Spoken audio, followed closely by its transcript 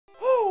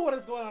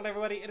is going on,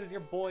 everybody? It is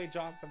your boy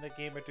John from the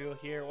Gamerduo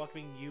here,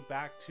 welcoming you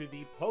back to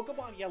the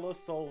Pokemon Yellow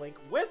Soullink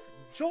with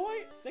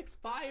Joy657.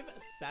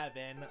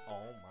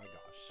 Oh my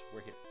gosh,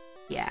 we're here.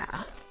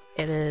 Yeah,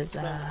 it is.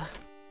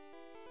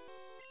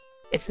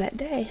 It's that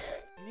day.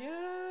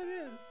 Yeah, it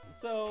is.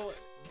 So,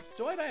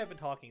 Joy and I have been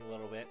talking a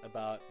little bit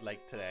about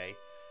today,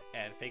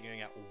 and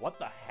figuring out what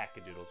the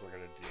heck-a-doodles we're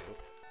gonna do.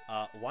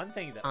 One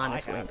thing that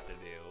Honestly, I have to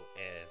do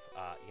is,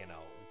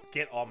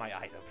 get all my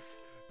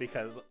items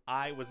because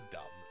I was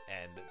dumb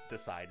and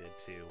decided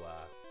to,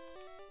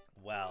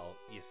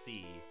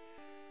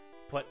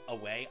 put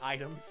away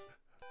items.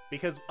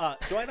 Because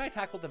Joy and I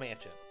tackled the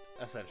mansion,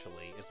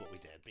 essentially, is what we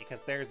did.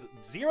 Because there's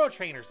 0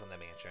 trainers in the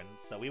mansion,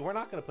 so we were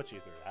not going to put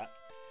you through that.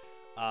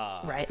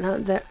 right, now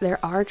there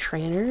are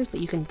trainers, but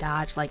you can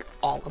dodge, like,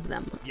 all of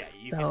them. Yeah,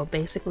 so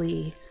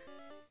basically,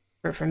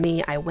 for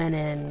me, I went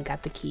in,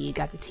 got the key,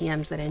 got the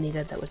TMs that I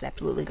needed that was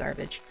absolutely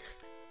garbage.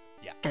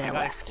 Yeah, and I got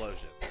left.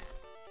 Explosion.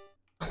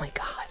 Oh my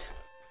god.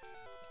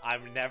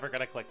 I'm never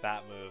gonna click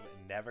that move.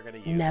 Never gonna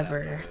use Never.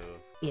 that move.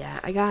 Yeah,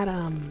 I got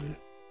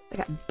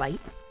Bite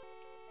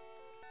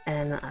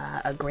and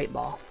a Great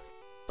Ball.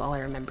 That's all I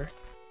remember.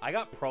 I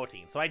got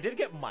Protein, so I did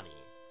get money.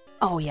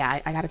 Oh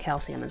yeah, I got a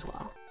Calcium as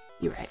well.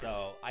 You're right.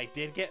 So I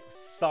did get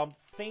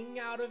something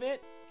out of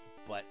it,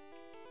 but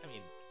I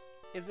mean,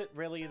 is it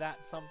really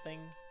that something?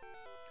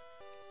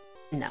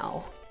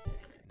 No.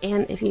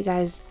 And if you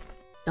guys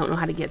don't know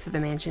how to get to the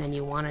mansion and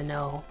you want to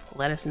know,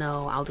 let us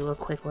know. I'll do a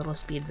quick little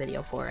speed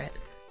video for it.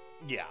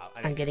 Yeah, I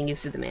mean, on getting you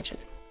through the mansion.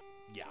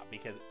 Yeah,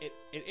 because it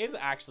is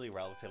actually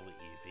relatively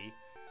easy,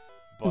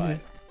 but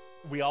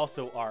we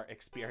also are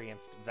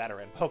experienced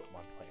veteran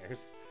Pokemon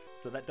players,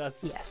 so that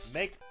does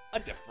make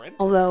a difference.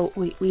 Although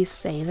we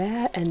say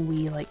that and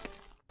we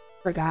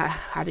forgot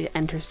how to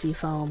enter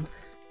Seafoam.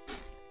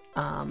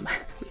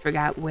 We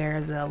forgot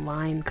where the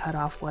line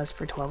cutoff was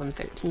for 12 and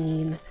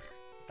 13.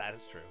 That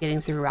is true.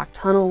 Getting through Rock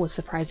Tunnel was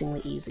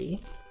surprisingly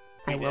easy.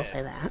 I will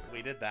say that.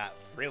 We did that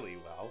really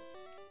well.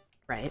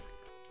 Right.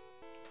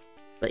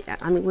 But yeah,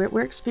 I mean,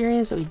 we're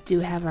experienced, but we do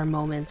have our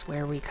moments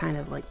where we kind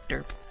of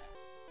derp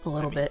a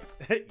little bit.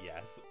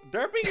 Yes.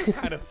 Derping is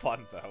kind of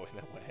fun, though, in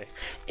a way.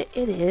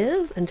 It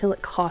is, until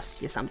it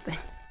costs you something.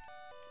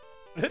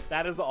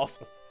 That is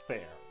also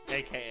fair.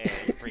 AKA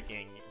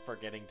freaking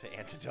forgetting to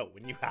antidote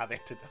when you have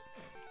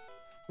antidotes.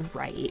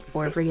 Right.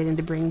 Or forgetting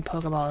to bring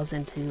Pokeballs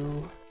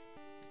into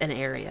an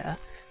area.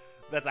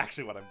 That's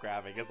actually what I'm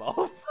grabbing, is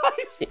all of my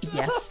stuff.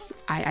 Yes,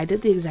 I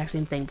did the exact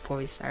same thing before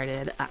we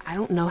started. I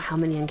don't know how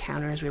many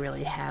encounters we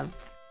really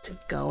have to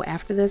go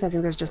after this. I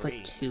think there's just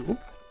 2.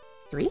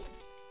 3?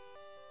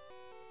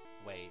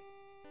 Wait.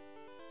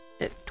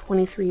 At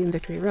 23 in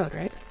Victory Road,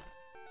 right?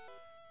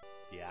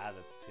 Yeah,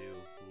 that's 2.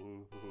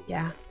 Ooh.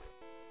 Yeah.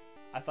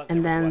 I thought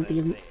and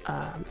then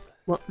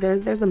well,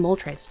 there's the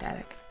Moltres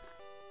static.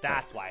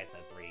 That's why I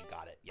said 3.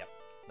 Got it. Yep,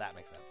 that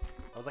makes sense.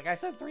 I was like, I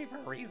said 3 for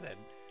a reason.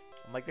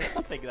 I'm like, there's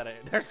something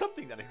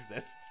that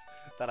exists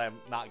that I'm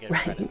not getting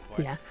credit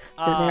for. Yeah.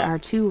 There are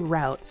 2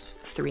 routes,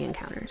 3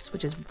 encounters,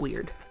 which is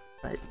weird,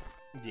 but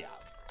yeah.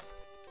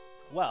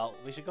 Well,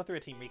 we should go through a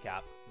team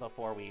recap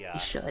before we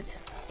should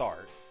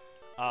start.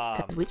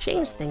 Because we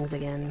changed things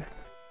again.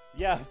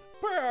 Yeah,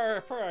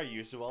 per our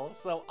usual.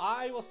 So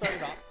I will start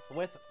it off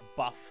with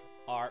Buff,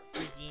 our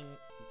freaking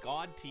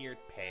god-tiered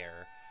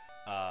pair.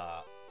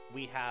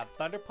 We have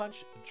Thunder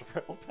Punch,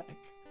 Drill Peck,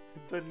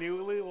 the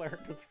newly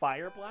learned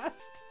Fire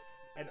Blast,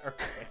 and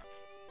Earthquake.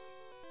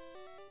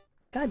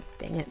 God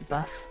dang it,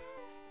 Buff.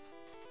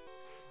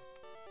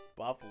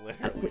 Buff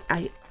literally.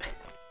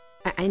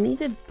 I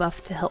needed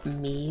Buff to help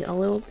me a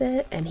little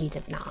bit, and he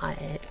did not.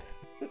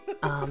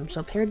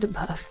 So paired to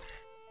Buff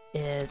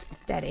is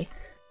Daddy,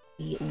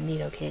 the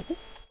Nidoking,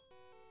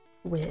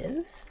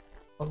 with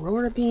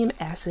Aurora Beam,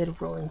 Acid,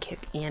 Rolling Kick,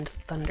 and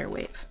Thunder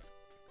Wave.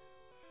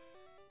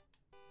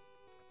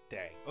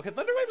 Dang. Okay,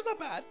 Thunder Wave is not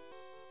bad.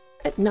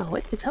 No,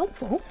 it's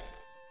helpful.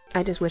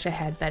 I just wish I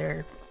had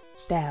better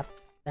stab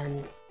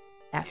than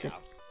Acid.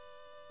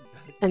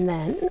 Yeah. And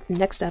then,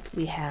 next up,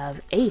 we have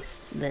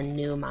Ace, the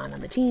new Mon on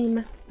the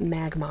team,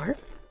 Magmar,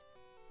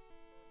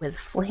 with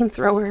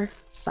Flamethrower,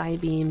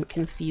 Psybeam,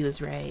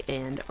 Confuse Ray,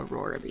 and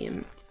Aurora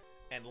Beam.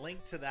 And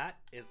linked to that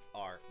is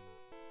our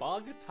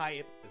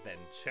Bug-type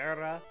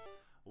Ventura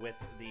with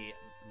the...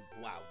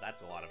 Wow,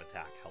 that's a lot of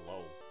attack.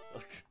 Hello.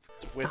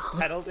 With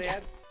Petal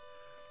Dance,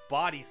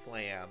 Body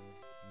Slam,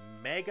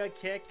 Mega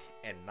Kick,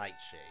 and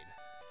Nightshade.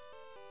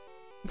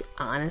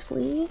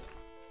 Honestly,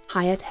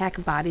 high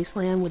attack Body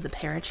Slam with the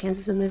para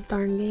chances in this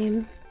darn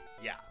game.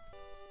 Yeah.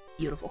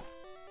 Beautiful.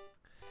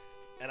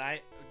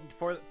 And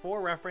for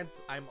reference,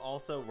 I'm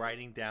also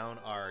writing down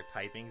our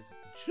typings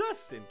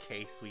just in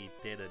case we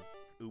did a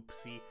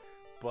oopsie.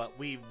 But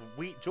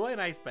Joy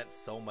and I spent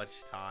so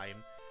much time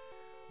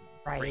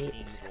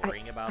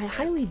worrying about this. I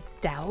highly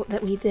doubt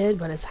that we did,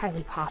 but it's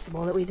highly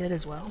possible that we did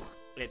as well.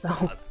 It's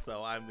us,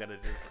 so I'm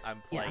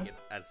playing it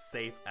as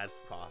safe as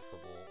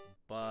possible.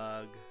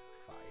 Bug,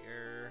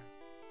 Fire.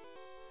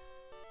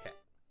 Okay.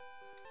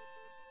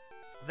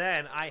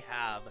 Then I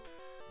have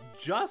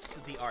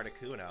just the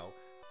Articuno,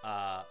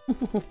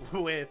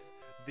 with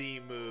the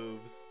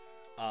moves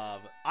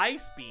of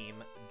Ice Beam,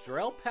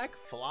 Drill Peck,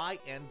 Fly,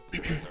 and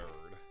Blizzard.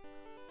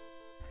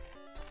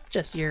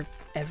 Just your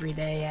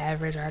everyday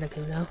average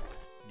Articuno.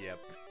 Yep.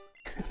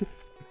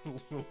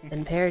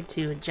 Then paired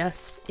to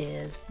Just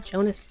is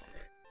Jonas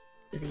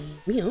the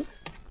Mew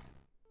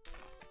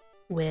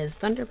with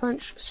Thunder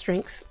Punch,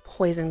 Strength,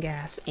 Poison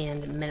Gas,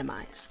 and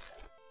Minimize.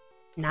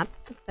 Not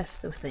the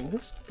best of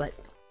things, but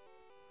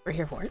we're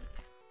here for it.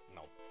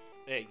 No.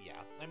 Yeah,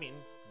 I mean...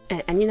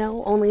 And you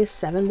know, only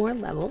 7 more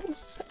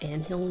levels,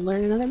 and he'll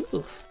learn another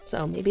move,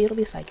 so maybe it'll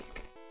be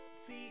Psychic.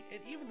 See,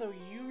 and even though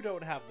you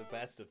don't have the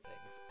best of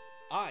things,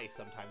 I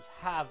sometimes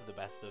have the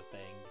best of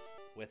things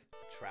with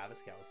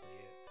Travis Kelsey.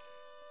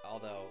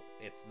 Although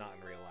it's not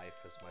in real life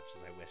as much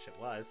as I wish it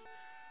was.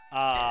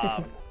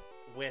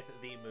 With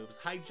the moves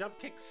High Jump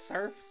Kick,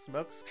 Surf,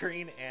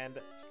 Smokescreen, and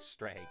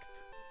Strength.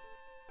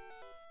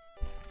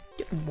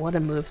 What a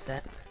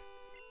moveset.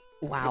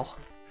 Wow.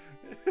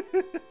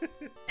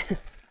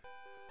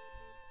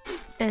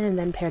 And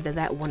then paired to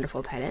that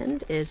wonderful tight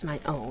end is my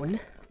own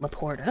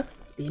Laporta,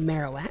 the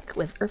Marowak,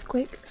 with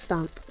Earthquake,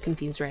 Stomp,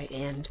 Confuse Ray,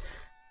 and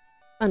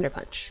Thunder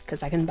Punch,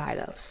 because I can buy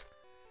those.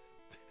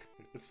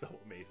 It's so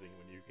amazing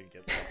when you can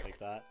get stuff like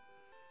that.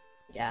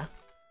 Yeah.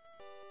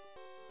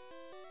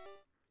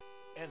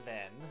 And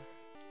then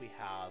we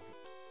have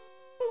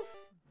poof,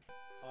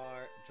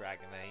 our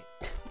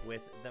Dragonite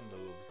with the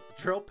moves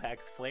Drill Peck,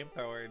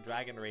 Flamethrower,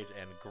 Dragon Rage,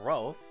 and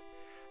Growth.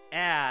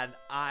 And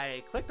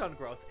I clicked on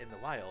Growth in the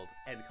wild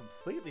and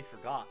completely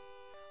forgot.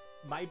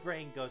 My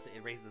brain goes,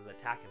 it raises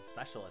attack and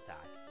special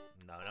attack.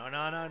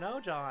 No,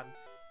 John.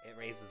 It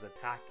raises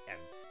attack and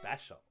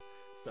special.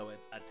 So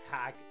it's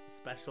attack,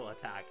 special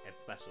attack, and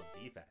special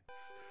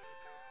defense.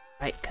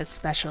 Right, because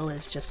special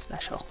is just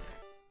special.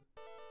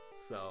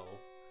 So...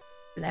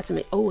 That's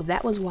amazing. Oh,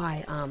 that was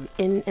why,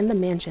 in the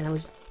mansion, I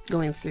was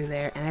going through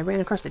there, and I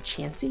ran across the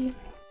Chansey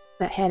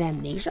that had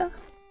amnesia.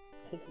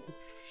 Oh,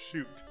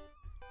 shoot.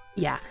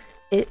 Yeah,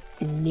 it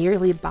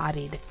nearly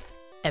bodied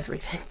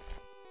everything.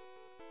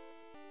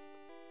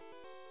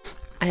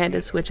 I had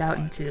to switch out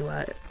into,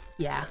 well,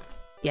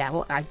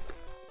 I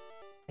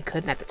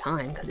couldn't at the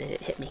time, because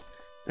it hit me,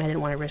 and I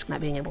didn't want to risk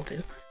not being able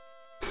to.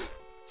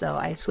 So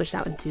I switched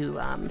out into,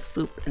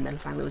 Foop, and then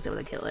finally was able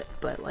to kill it,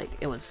 but, like,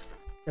 it was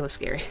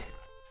scary.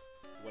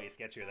 Way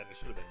sketchier than it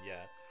should have been,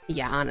 yeah.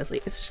 Yeah,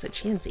 honestly, it's just a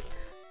Chansey.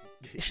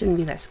 It shouldn't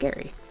be that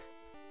scary.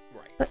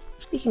 Right. But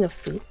speaking of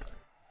Foop,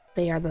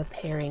 they are the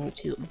pairing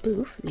to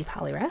Boof, the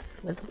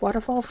Poliwrath, with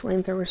Waterfall,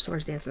 Flamethrower,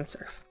 Swords Dance, and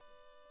Surf.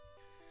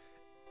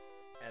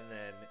 And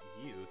then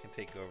you can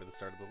take over the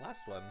start of the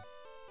last one.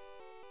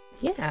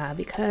 Yeah,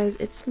 because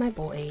it's my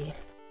boy.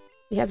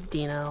 We have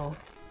Dino,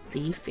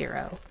 the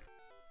Fearow,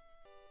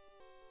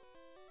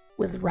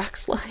 with Rock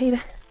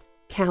Slide,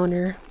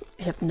 Counter,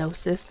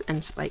 Hypnosis,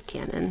 and Spike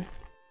Cannon.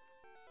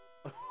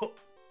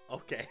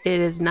 Okay.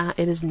 It is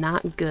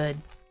not good,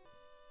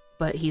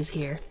 but he's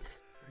here.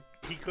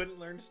 He couldn't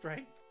learn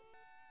Strength?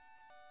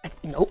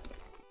 Nope.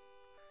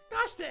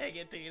 Gosh dang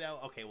it, Dino!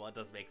 Okay, well, it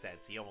does make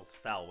sense. He almost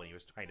fell when he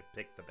was trying to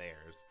pick the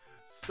bears.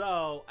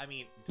 So, I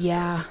mean,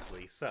 yeah.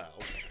 So,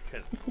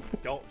 because you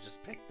don't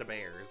just pick the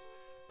bears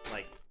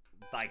like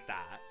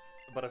that.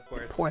 But of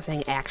course... Poor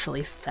thing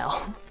actually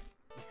fell.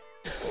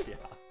 Yeah.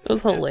 It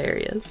was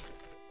hilarious.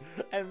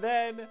 And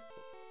then,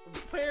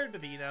 paired to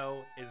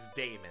Dino is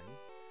Damon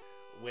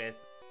with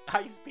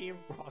Ice Beam,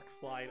 Rock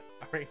Slide,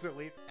 Razor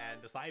Leaf,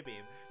 and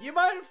Psybeam. You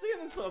might have seen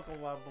this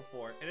Pokemon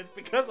before, and it's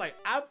because I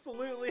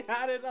absolutely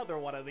had another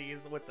one of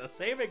these with the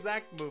same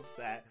exact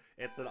moveset.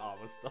 It's an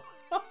Amistar.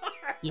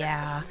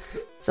 Yeah.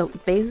 So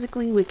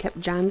basically, we kept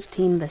John's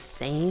team the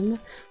same,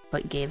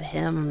 but gave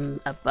him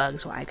a bug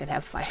so I could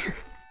have fire.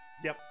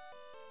 Yep.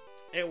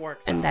 It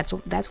works. And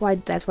that's why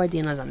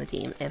Dino's on the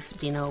team. If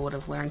Dino would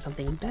have learned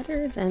something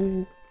better,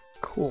 then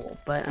cool.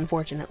 But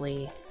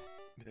unfortunately,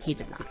 he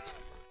did not.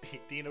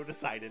 Dino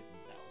decided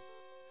no.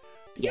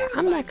 Yeah,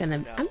 I'm not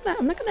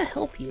gonna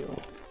help you.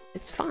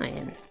 It's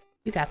fine.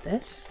 You got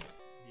this.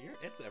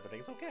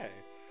 Everything's okay.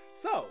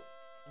 So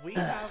we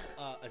have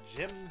a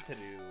gym to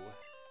do.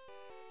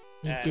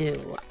 We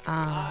do.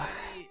 I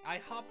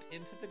hopped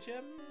into the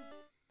gym.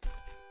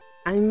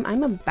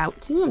 I'm about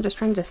to. I'm just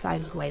trying to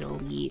decide who I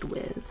lead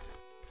with.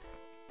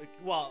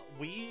 Well,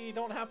 we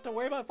don't have to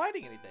worry about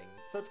fighting anything,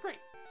 so it's great.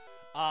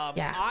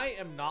 Yeah. I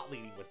am not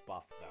leading with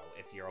Buff, though,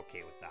 if you're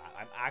okay with that.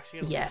 I'm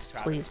actually gonna yes,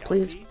 lead please,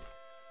 Travis please.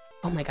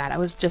 Oh my god, I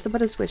was just about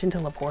to switch into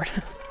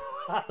Laporta.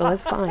 Well,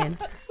 that's fine.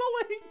 So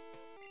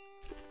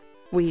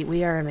late.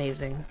 We are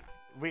amazing.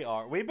 We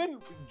are.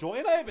 Joy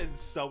and I have been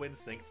so in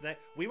sync today.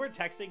 We were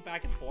texting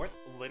back and forth,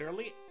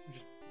 literally,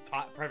 just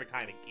perfect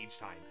timing each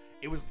time.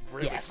 It was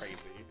really crazy.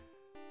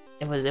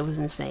 It was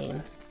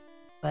insane.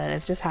 But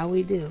it's just how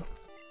we do.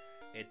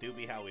 It do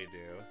be how we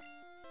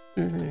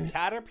do. Mm-hmm.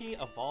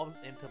 Caterpie evolves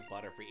into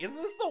Butterfree. Isn't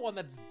this the one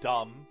that's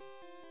dumb?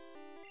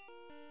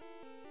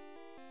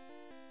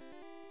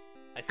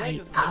 I feel like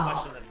this is the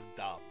question that's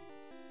dumb.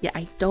 Yeah,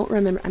 I don't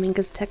remember. I mean,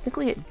 because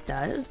technically it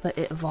does, but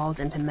it evolves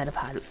into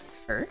Metapod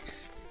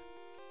first.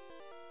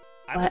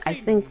 I'm But gonna I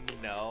say think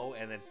no,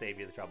 and then save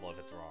you the trouble if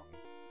it's wrong.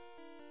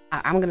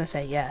 I'm gonna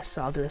say yes,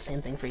 so I'll do the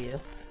same thing for you.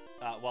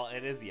 Well,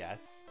 it is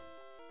yes.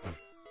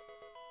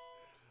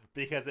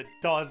 Because it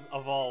does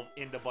evolve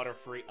into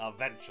Butterfree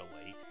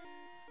eventually.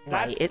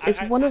 Right.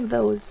 It's one of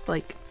those,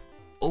 like,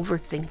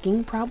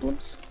 overthinking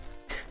problems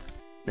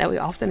that we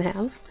often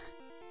have.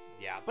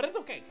 Yeah, but it's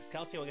okay, because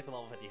Kelsey will get to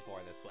level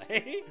 54 this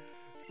way.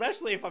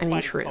 Especially if I'm mean,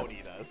 fighting true.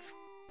 Ponytas.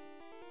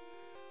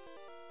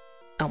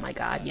 Oh my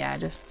god, yeah,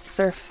 just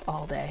surf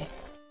all day.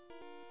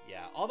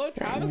 Yeah, although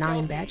Travis 9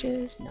 Kelsey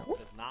badges? No.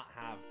 does not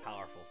have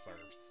powerful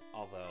surfs.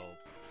 Although,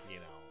 you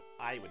know,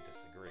 I would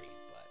disagree,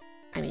 but...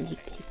 I mean, he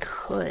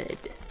could.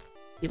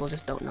 People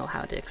just don't know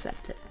how to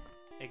accept it.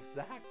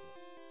 Exactly.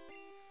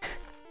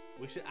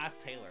 We should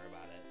ask Taylor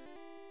about it.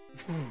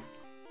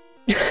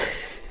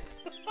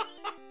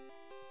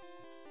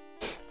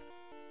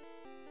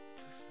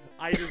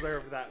 I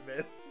deserve that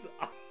miss.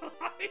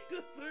 I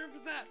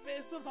deserved that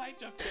miss of high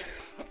jump kick.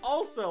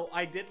 Also,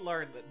 I did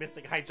learn that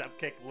missing high jump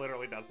kick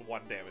literally does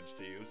 1 damage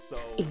to you, so...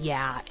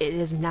 Yeah, it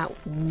is not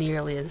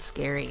nearly as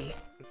scary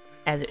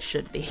as it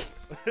should be.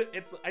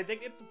 I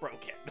think it's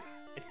broken.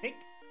 I think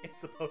it's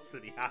supposed to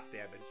be half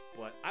damage,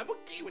 but I'm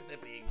okay with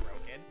it being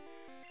broken.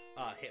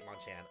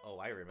 Hitmonchan. Oh,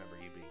 I remember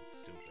you being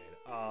stupid.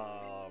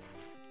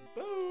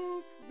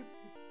 Boof.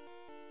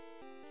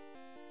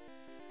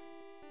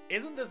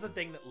 Isn't this the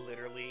thing that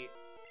literally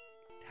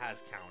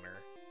has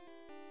counter?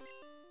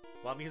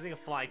 Well, I'm using a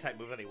flying type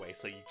move anyway,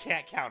 so you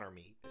can't counter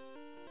me.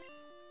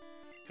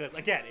 Because,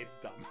 again, it's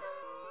dumb.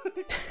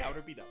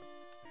 Counter be dumb.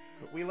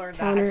 We learned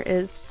that. Counter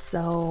is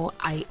so...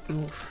 I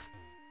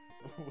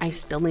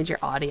still need your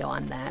audio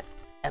on that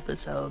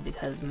episode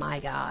because, my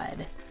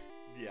god.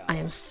 Yeah. I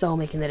am so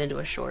making that into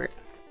a short.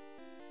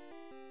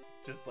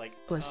 Just like...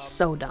 It was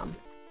so dumb.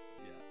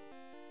 Yeah.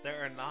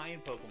 There are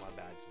 9 Pokemon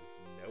badges.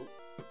 Nope.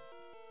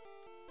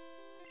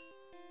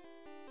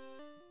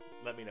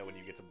 Let me know when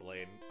you get to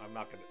Blaine. I'm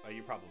not gonna... Are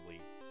you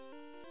probably...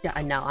 Yeah,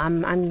 I know.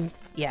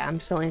 I'm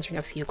still answering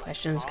a few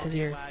questions because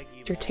your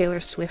Taylor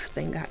Swift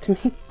thing got to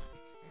me.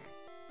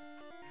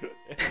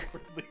 It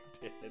really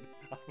did.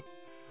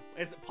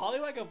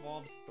 Poliwag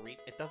evolves 3...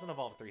 It doesn't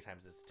evolve 3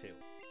 times, it's 2.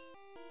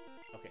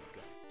 Okay,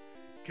 good.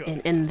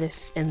 Good. In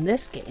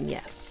this game,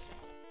 yes.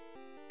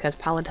 Because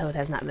Politoed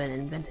has not been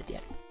invented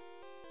yet.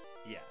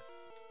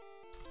 Yes.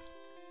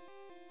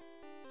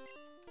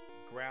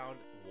 Ground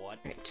what?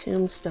 Alright,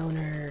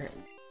 Tombstoner.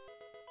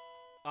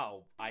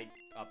 Oh,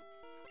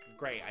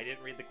 great. I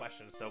didn't read the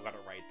question, so got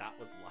it right. That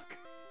was luck.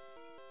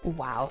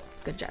 Wow.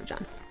 Good job,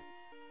 John.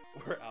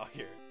 We're out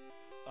here.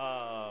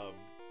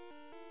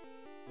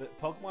 The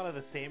Pokemon of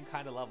the same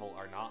kind of level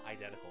are not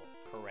identical.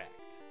 Correct.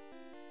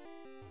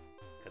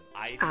 Because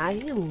I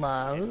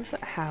love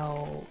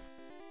how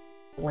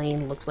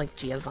Blaine looks like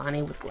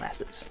Giovanni with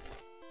glasses.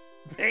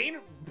 Blaine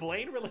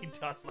really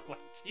does look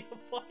like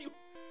Giovanni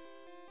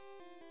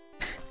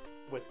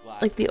with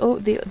glasses. Like the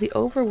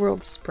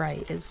overworld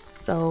sprite is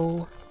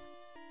so.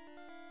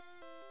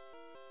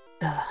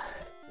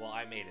 Well,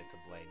 I made it to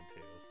Blaine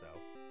too, so.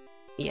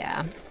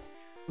 Yeah,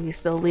 we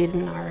still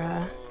leading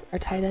our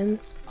tight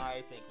ends.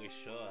 I think we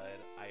should.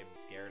 I'm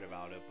scared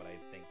about it, but I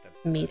think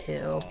that's. Me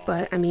too,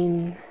 but I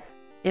mean,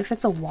 if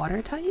it's a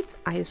water type,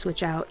 I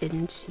switch out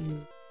into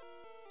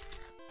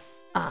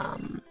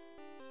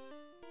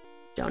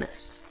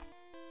Jonas.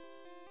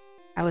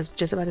 I was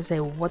just about to say,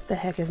 what the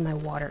heck is my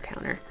water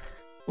counter?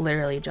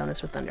 Literally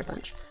Jonas with Thunder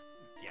Punch.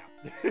 Yeah.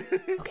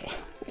 Okay.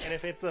 And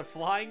if it's a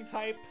flying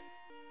type,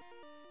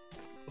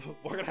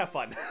 we're gonna have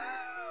fun.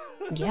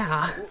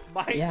 Yeah.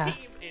 My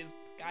team is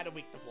kind of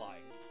weak to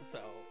flying, so.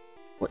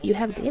 Well, you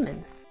have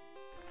Damon.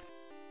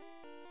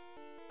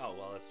 Oh,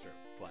 well, that's true,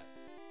 but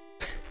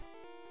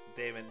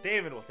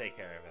Damon will take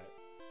care of it.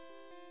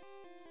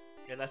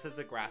 Unless it's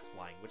a grass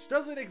flying, which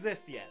doesn't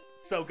exist yet.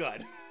 So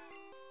good.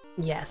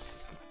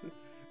 Yes.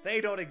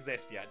 They don't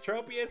exist yet.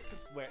 Tropius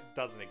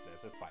doesn't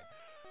exist. It's fine.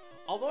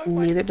 Although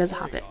neither does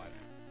Hoppit.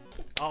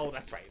 Oh,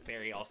 that's right.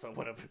 Barry also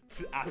would have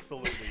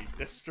absolutely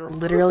destroyed.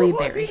 Literally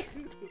Barry.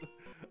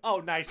 Oh,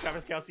 nice,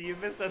 Travis Kelsey. You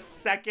missed a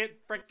second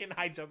freaking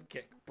high jump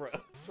kick, bro.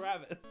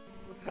 Travis.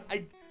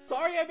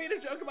 Sorry I made a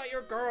joke about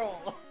your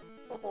girl.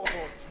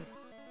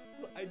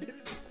 I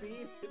didn't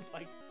mean it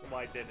like... Well,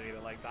 I didn't mean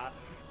it like that.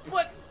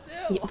 But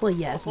still. Yeah, well,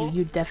 yes,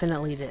 you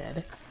definitely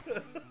did.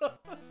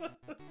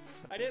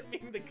 I didn't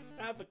mean to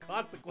have the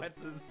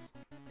consequences.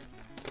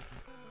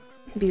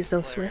 Be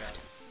so swift.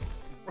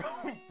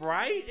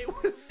 Right?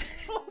 It was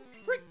so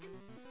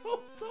freaking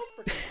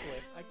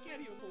swift. I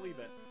can't even believe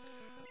it.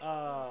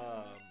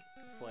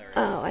 Flare.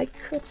 Oh, I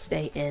could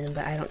stay in,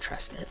 but I don't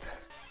trust it.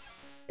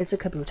 It's a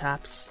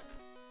Kabutops.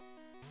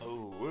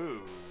 Oh,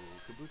 woo.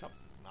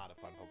 Kabutops is not a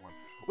fun Pokemon.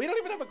 We don't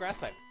even have a grass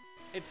type.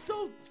 It's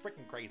still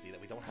freaking crazy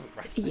that we don't have a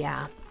grass type.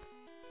 Yeah.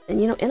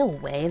 And you know, in a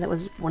way, that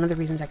was one of the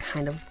reasons I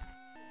kind of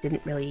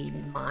didn't really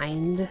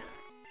mind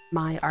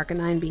my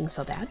Arcanine being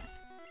so bad.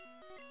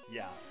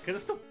 Yeah, because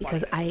it's still fun.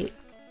 Because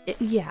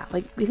yeah,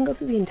 like, we can go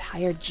through the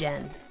entire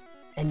gen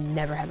and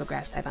never have a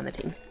grass type on the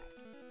team.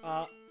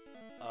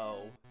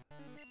 Uh-oh.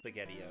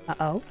 SpaghettiOs.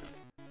 Uh-oh?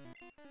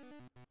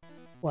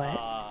 What?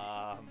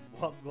 Well,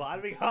 I'm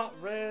glad we got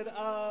rid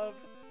of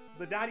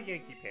the Daddy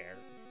Yankee pair.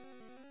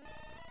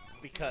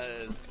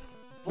 Because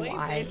Blade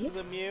Why? Face is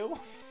a Mew.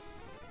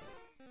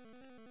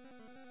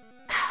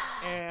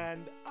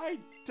 And I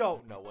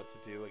don't know what to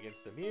do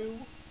against a Mew.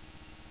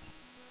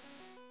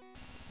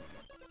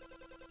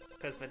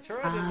 Because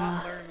Ventura did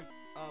not learn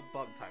a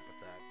bug type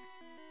attack.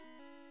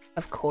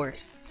 Of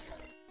course.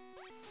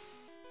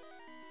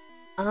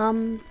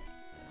 Who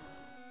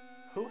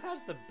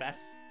has the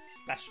best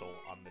special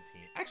on the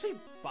team? Actually,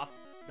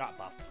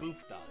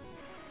 Boof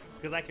does.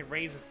 Because I can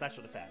raise his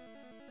special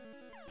defense.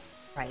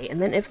 Right,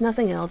 and then if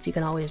nothing else, you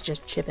can always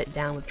just chip it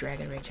down with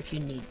Dragon Rage if you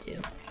need to.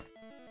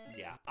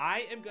 Yeah,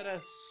 I am gonna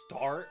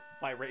start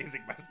by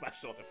raising my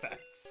special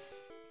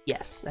defense.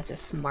 Yes, that's a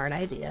smart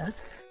idea.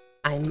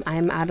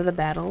 I'm out of the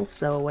battle,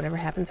 so whatever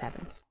happens,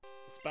 happens.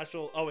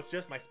 Special? Oh, it's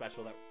just my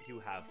special that you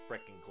have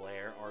frickin'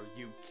 glare. Are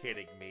you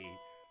kidding me?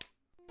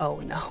 Oh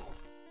no.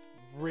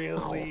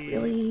 Really? Oh,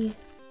 really?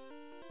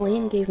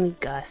 Lane gave me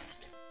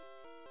Gust.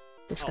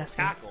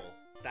 Disgusting. Oh, Tackle.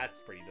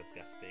 That's pretty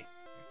disgusting.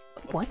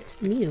 What?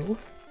 Mew?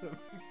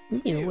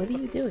 Mew, what are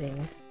you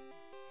doing?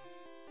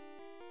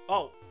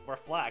 Oh,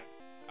 Reflect.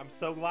 I'm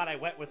so glad I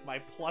went with my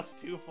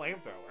 +2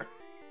 flamethrower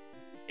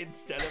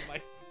instead of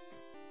my...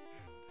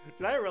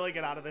 Did I really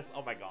get out of this?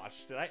 Oh my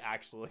gosh. Did I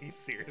actually?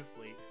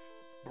 Seriously?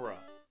 Bruh.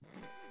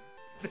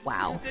 This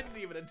Wow. Mew didn't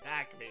even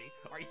attack me.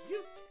 Are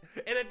you...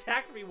 It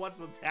attacked me once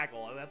with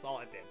Tackle, and that's all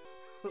it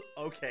did.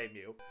 Okay,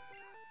 Mew.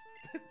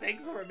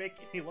 Thanks for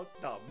making me look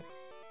dumb.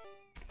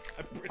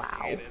 I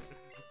appreciate it.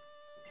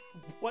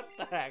 What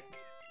the heck?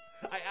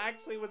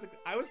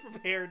 I was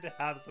prepared to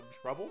have some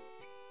trouble.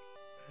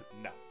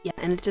 No. Yeah,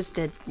 and it just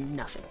did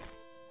nothing.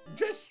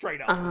 Just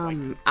straight up.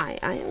 I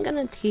am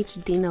gonna teach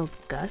Dino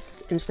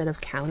Gust instead of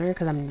Counter,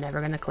 because I'm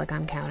never gonna click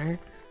on Counter.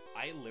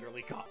 I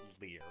literally got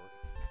Leer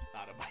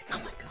out of my Oh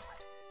my god.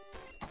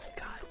 Oh my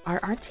god.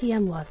 Our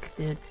TM luck,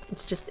 dude.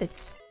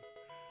 It's...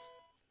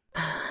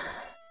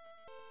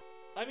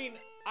 I mean,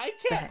 I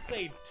can't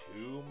say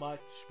too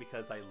much,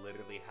 because I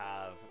literally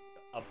have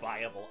a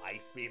viable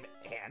Ice Beam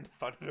and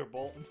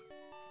Thunderbolt.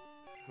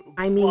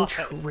 I mean,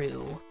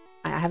 true.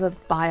 I have a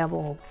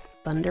viable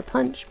Thunder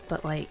Punch,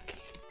 but like...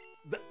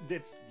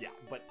 Yeah,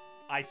 but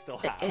I still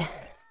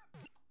have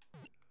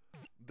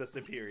the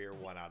superior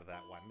one out of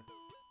that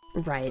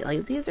one. Right,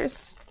 like, these are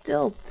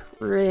still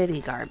pretty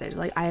garbage.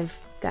 Like,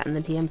 I've gotten the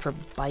TM for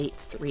Bite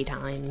 3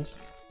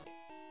 times.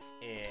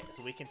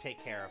 So we can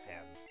take care of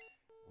him.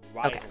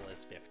 Rival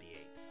is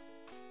 58.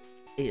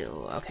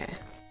 Ew, okay.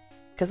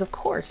 Because of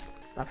course,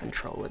 Buff and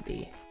Troll would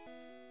be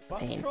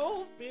Buff and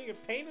Troll being a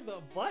pain in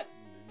the butt?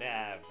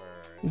 Never.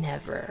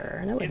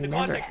 Never. That would in the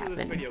never context happen. of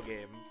this video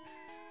game.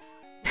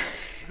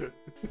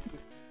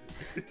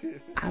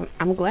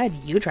 I'm glad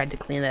you tried to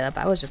clean that up.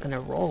 I was just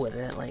gonna roll with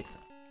it, like...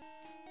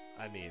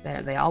 I mean...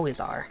 They always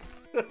are.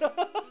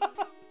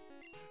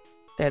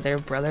 They're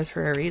brothers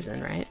for a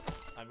reason, right?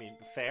 I mean,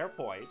 fair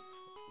point,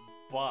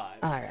 but...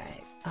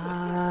 Alright,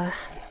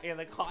 in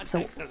the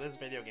context of this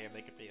video game,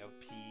 they could be a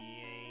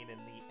pain in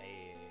the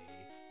A.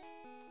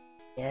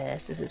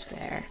 Yes, this is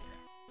fair.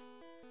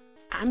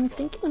 I'm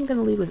thinking I'm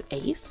gonna lead with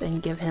Ace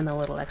and give him a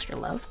little extra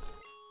love.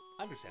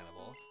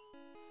 Understandable.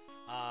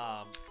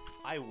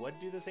 I would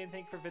do the same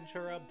thing for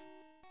Ventura,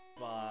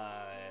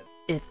 but...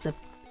 It's a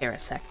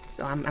Parasect,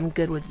 so I'm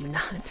good with you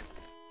not.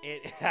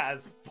 It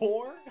has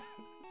 4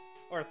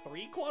 or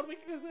 3 quad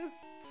weaknesses?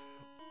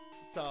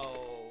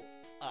 So,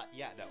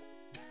 yeah, no.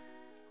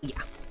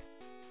 Yeah.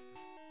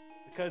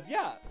 Because,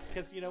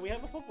 you know, we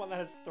have a Pokemon that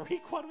has 3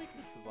 quad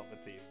weaknesses on the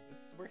team.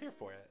 We're here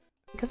for it.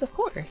 Because of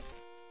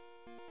course.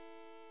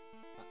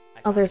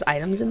 Oh, there's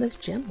items in this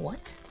gym?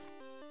 What?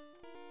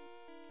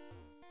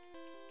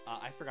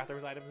 I forgot there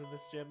was items in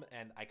this gym,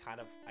 and I got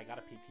a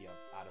PP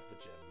out of the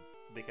gym.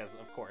 Because,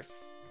 of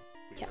course,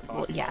 we were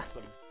talking about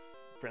some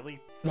really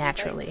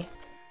naturally.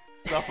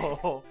 Things.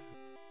 So,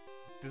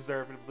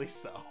 deservedly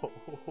so.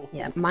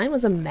 Yeah, mine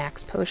was a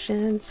max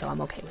potion, so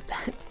I'm okay with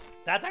that.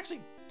 That's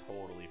actually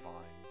totally fine.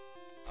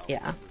 Oh,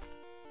 yeah.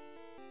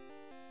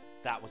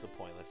 That was a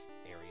pointless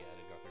area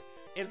to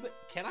go through.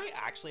 Can I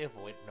actually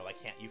avoid? No, I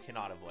can't. You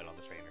cannot avoid all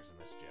the trainers in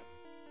this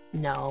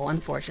gym. No,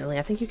 unfortunately.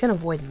 I think you can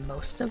avoid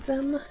most of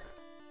them.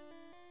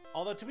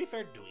 Although, to be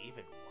fair, do we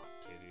even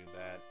want to do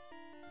that?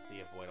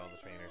 The avoid all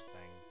the trainers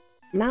thing?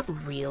 Not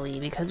really,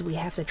 because we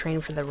have to train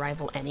for the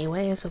rival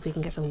anyway, so if we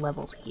can get some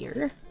levels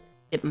here,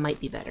 it might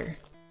be better.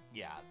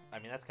 Yeah, I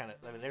mean, that's kind of...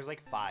 I mean, there's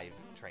like 5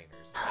 trainers.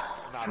 That's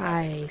not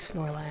Hi,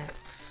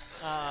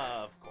 Snorlax.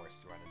 Of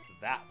course, run into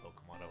that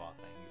Pokemon of all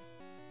things.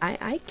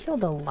 I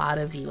killed a lot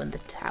of you in the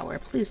tower.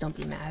 Please don't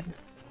be mad.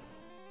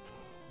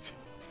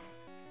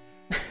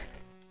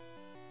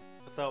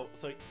 So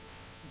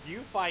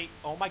you fight...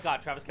 Oh my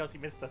god, Travis Kelce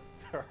missed the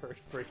 3rd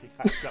freaking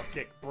high jump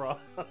kick, bro.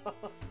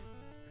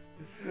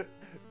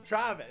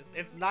 Travis,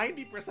 it's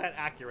 90%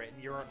 accurate,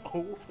 and you're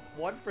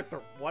 1 for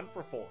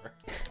 4.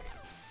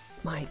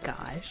 My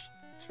gosh.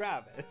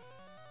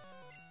 Travis,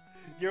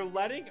 you're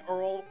letting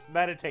Earl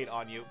meditate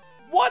on you.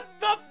 What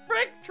the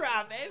frick,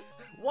 Travis?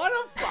 1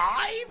 of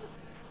 5?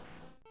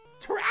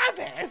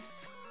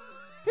 Travis!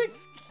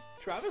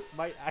 Travis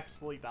might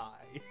actually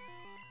die.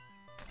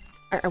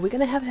 Are we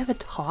gonna have a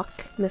talk,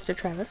 Mr.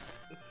 Travis?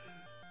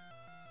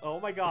 Oh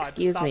my god,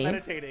 Excuse stop me.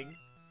 meditating.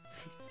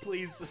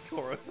 Please,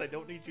 Tauros, I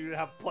don't need you to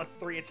have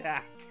 +3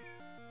 attack.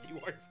 You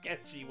are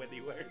sketchy when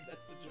you are in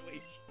that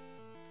situation.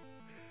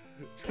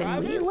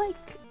 Can we, Travis?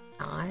 like,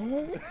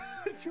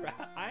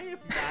 not? I am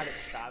mad at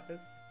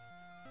Travis.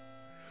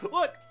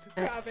 Look,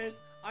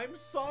 Travis, I'm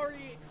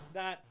sorry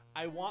that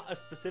I want a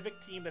specific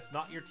team that's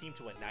not your team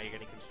to win. Now you're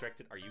getting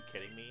constricted. Are you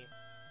kidding me?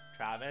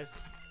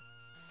 Travis?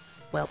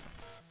 Well,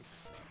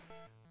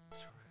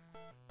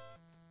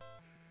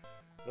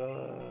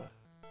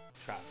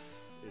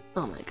 Travis is...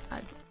 oh my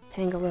god.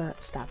 Tangela,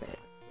 stop it.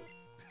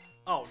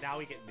 Oh, now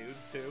we get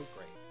noobs too?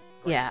 Great.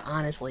 Yeah,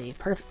 honestly,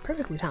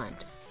 perfectly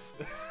timed.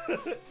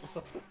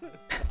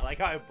 I like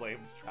how it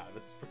blames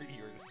Travis for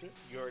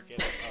your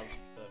getting of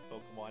the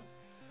Pokemon.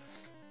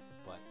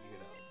 But, you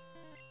know.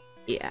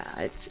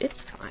 Yeah,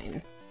 it's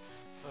fine.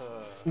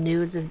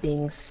 Nudes is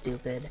being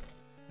stupid.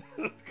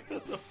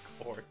 Because of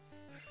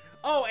course.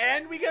 Oh,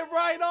 and we get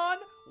right on?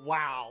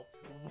 Wow.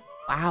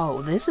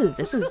 Wow, this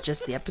is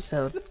just the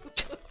episode.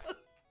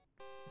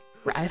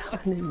 Right on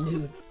the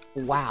nudes.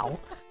 Wow.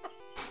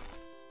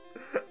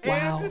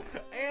 Wow.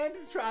 And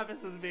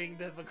Travis is being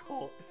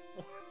difficult.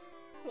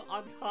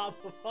 On top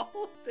of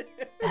all of this.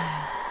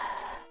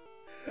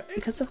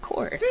 Because of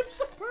course. It's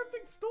the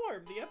perfect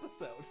storm, the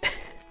episode.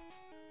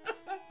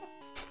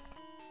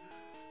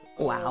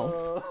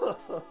 Wow.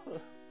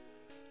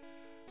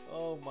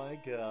 Oh my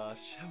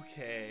gosh.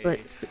 Okay.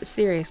 But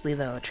seriously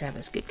though,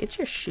 Travis, get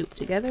your shoot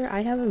together.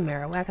 I have a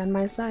Marowak on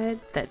my side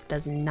that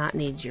does not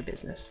need your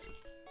business.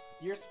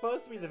 You're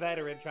supposed to be the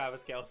veteran,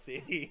 Travis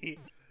Kelsey.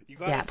 You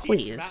gotta Yeah, teach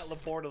please. Matt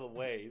Laporta the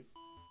ways.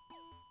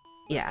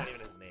 Yeah. That's not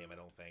even his name, I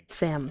don't think.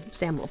 Sam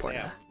Laporta.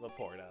 Sam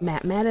Laporta.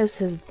 Matt is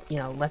his,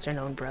 lesser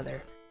known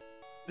brother.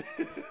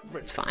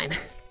 It's fine.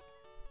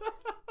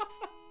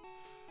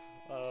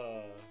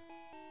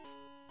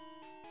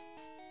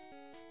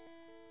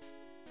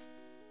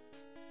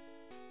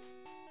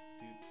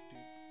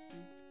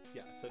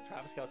 Yeah, so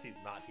Travis Kelsey's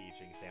not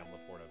teaching Sam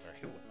Laporta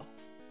very well.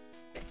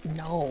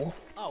 No.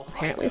 Oh,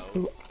 Apparently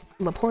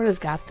Laporta's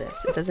got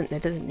this. It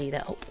doesn't need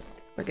help.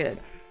 We're good.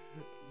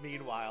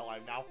 Meanwhile,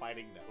 I'm now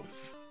fighting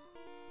Nose.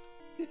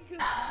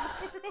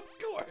 Of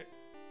course.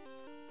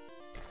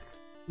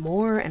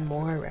 More and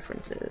more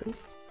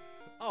references.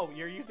 Oh,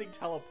 you're using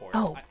teleport.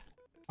 Oh.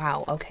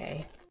 Wow,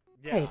 okay.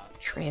 Yeah. Hey,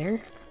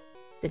 trainer.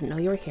 Didn't know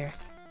you were here.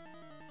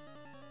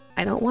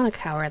 I don't want to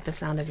cower at the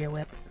sound of your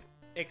whip.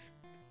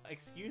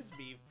 Excuse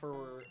me,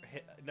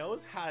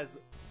 Nose has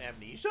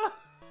amnesia?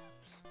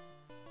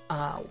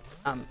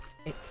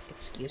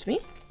 Excuse me?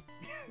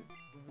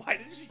 Why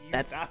did you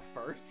use that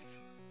first?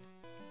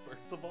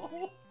 First of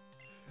all?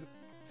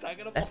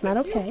 That's not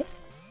okay.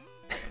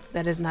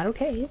 That is not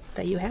okay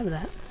that you have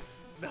that.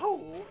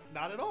 No,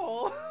 not at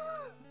all.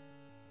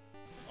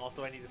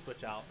 Also, I need to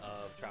switch out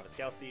of Travis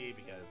Kelsey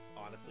because,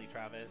 honestly,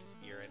 Travis,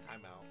 you're in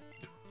timeout.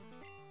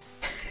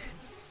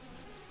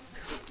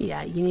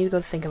 Yeah, you need to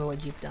go think about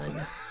what you've done,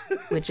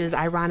 which is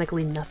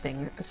ironically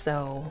nothing,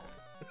 so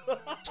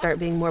start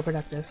being more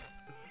productive.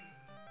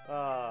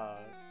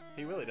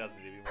 He really does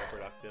need to be more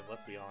productive,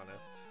 let's be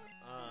honest.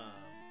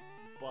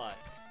 But...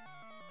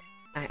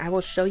 I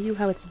will show you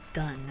how it's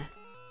done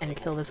and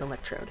kill this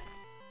electrode.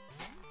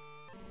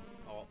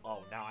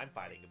 Oh, now I'm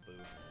fighting a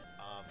booth.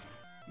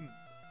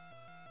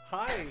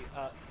 Hi,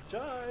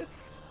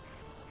 Just!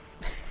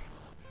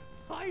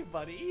 Hi,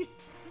 buddy!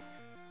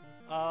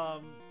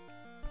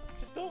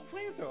 Just don't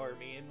flamethrower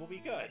me and we'll be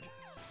good.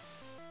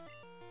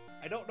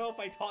 I don't know if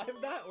I taught him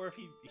that or if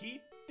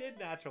he did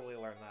naturally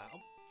learn that.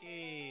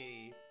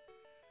 Okay.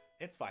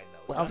 It's fine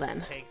though. Well Justin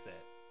then. Takes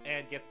it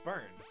and gets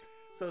burned.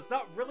 So it's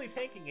not really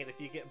tanking it if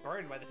you get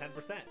burned by the 10%.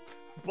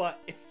 But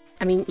it's...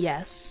 I mean,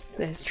 yes,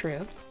 that's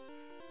true.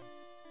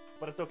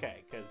 But it's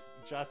okay, because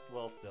Just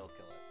will still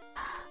kill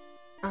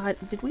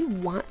it. Did we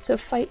want to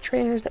fight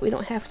trainers that we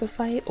don't have to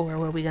fight, or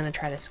were we gonna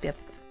try to skip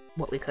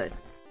what we could?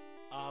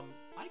 I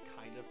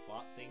kind of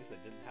fought things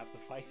that didn't have to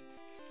fight.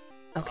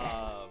 Okay.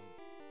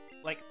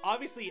 Like,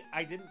 obviously,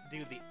 I didn't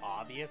do the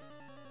obvious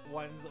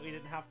ones that we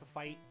didn't have to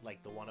fight,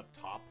 like the one up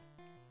top.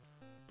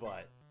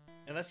 But,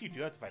 unless you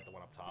do have to fight the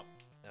one up top,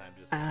 and I'm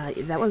just...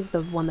 that was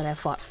the one that I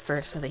fought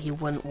first so that he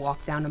wouldn't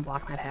walk down and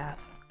block my path.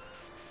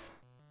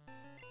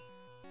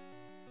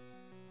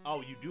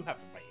 Oh, you do have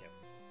to fight him.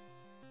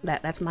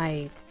 That's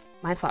my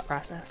thought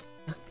process.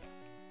 I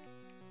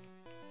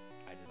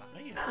did not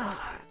know you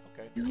had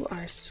to. Okay. You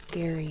are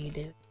scary,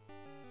 dude.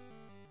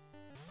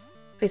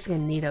 Facing a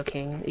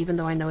Nidoking, even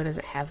though I know he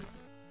doesn't have...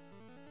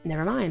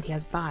 Never mind, he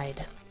has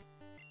Bide.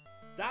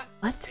 That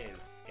What?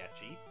 is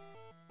sketchy.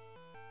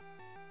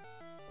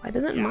 Why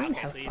doesn't mine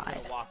okay, have so he's Bide?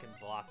 gonna walk and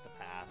block the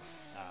path.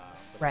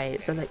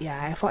 Right, so that,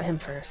 yeah, I fought him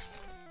first.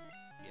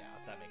 Yeah,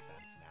 that makes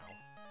sense now.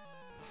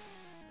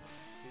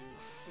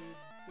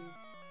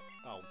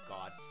 Oh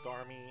god,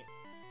 Stormy.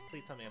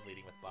 Please tell me I'm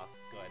leading with buff.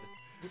 Good.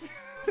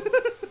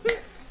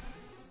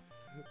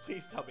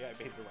 Please tell me I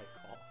made the right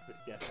call.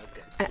 Yes,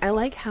 I did. I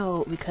like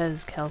how,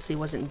 because Kelsey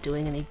wasn't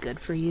doing any good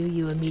for you,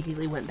 you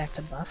immediately went back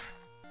to Buff.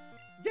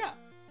 Yeah.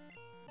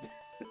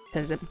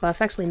 Because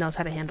Buff actually knows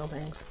how to handle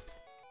things.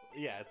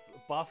 Yes,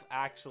 Buff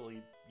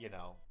actually, you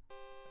know,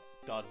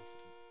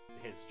 does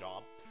his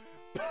job.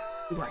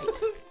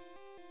 Right.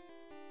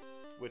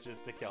 Which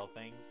is to kill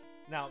things.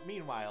 Now,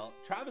 meanwhile,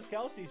 Travis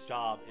Kelsey's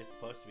job is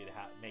supposed to be to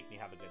make me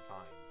have a good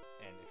time.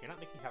 And if you're not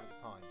making me have a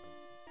good time,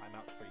 then time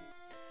out for you.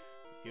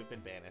 You've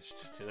been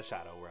banished to the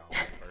Shadow Realm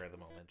for the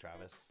moment,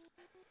 Travis.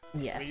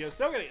 Yes. I mean, you're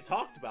still gonna get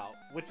talked about,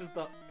 which is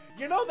the...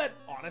 You know that's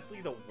honestly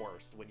the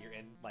worst when you're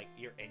in, like,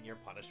 you're in your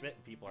punishment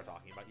and people are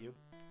talking about you?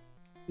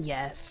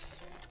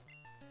 Yes.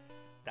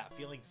 That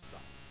feeling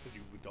sucks, because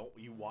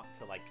you want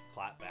to, like,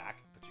 clap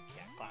back, but you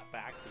can't clap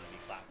back, because if you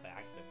clap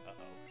back, then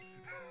uh-oh.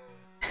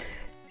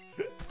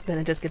 Then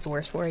it just gets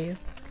worse for you.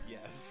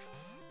 Yes.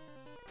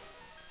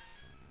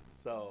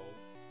 So,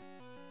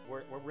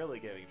 we're really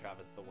giving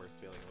Travis the worst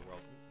feeling in the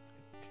world.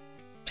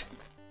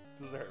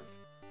 Deserved.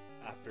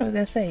 I was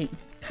gonna say,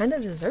 kind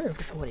of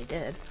deserved for what he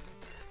did.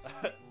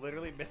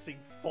 Literally missing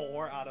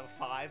 4 out of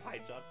 5 high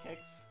jump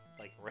kicks.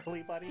 Like,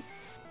 really, buddy?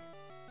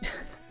 You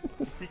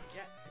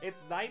can't,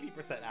 it's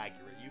 90%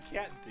 accurate. You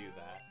can't do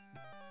that.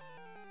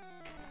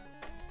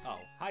 Oh,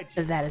 high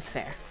jump. That is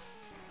fair.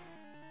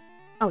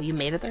 Oh, you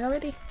made it there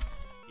already?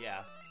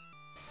 Yeah.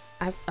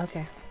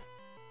 Okay.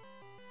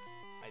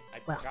 I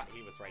forgot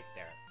he was right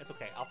there. It's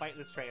okay. I'll fight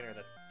this trainer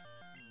that's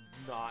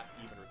not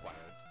even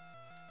required.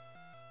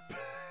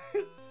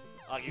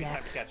 I'll give you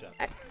time to catch up.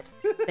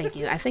 Thank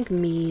you. I think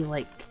me,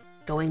 like,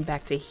 going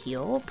back to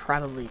heal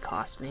probably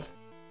cost me.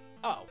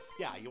 Oh,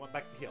 yeah, you went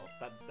back to heal.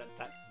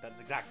 That's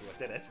exactly what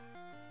did it.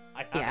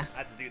 I haven't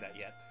had to do that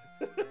yet.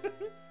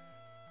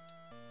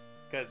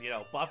 Because, you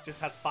know, Buff just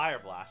has Fire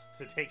Blast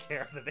to take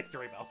care of the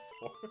Victory Bell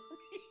Sword.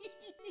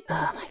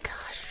 Oh my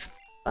gosh.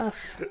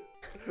 Buff.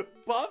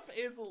 Buff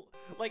is,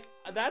 like,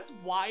 that's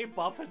why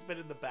Buff has been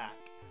in the back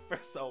for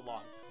so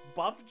long.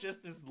 Buff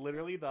just is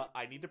literally the,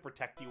 I need to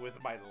protect you with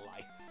my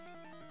life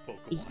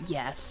Pokemon.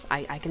 Yes,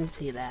 I can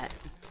see that.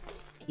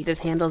 He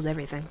just handles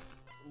everything.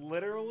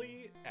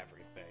 Literally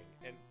everything.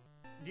 And,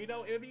 you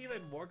know, it would be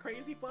even more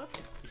crazy, Buff,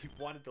 if you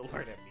wanted to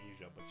learn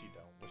Amnesia, but you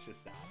don't, which is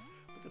sad.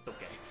 But that's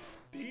okay.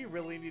 Do you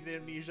really need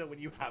Amnesia when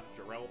you have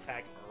Drill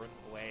Peck,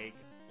 Earthquake,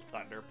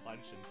 Thunder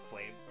Punch, and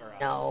Flame? Or,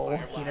 no, Fire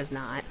he Blast? does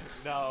not.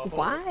 No.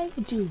 Why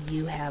do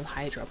you have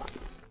Hydro Pump?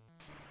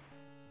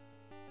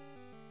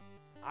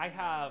 I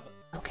have...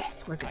 Okay,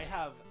 we're good. I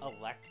have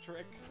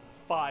Electric,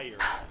 Fire,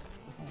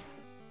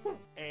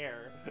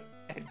 Air,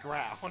 and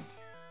Ground.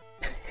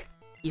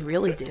 You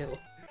really do.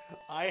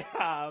 I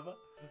have...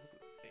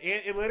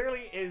 It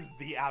literally is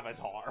the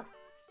Avatar.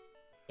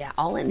 Yeah,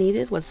 all it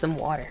needed was some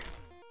water.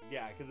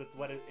 Yeah, because it's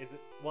what it is. It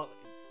well,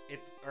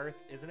 it's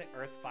Earth, isn't it?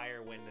 Earth,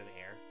 Fire, Wind, and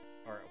Air,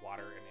 or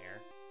Water and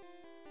Air.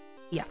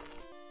 Yeah.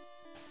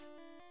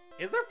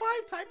 Is there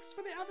 5 types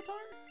for the Avatar?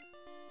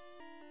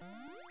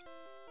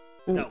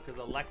 No, because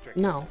Electric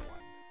No. is the one.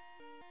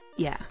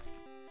 Yeah.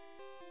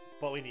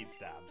 But we need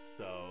stabs,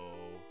 so...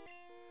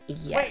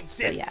 Yes, Wait,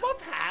 so did yeah.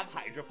 Buff have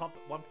Hydro Pump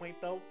at one point,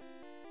 though?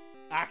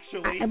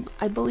 Actually?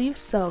 I believe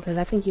so, because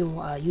I think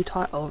you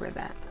taught over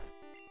that.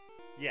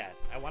 Yes,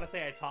 I want to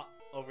say I taught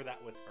over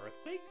that with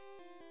Earthquake?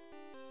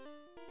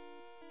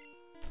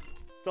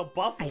 So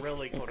Buff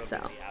really could have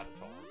been the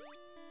Avatar.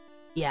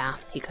 Yeah,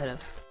 he could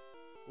have.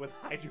 With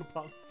Hydro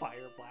Pump,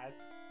 Fire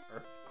Blast,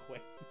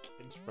 Earthquake,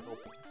 and Drill.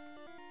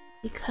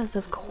 Because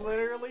of course.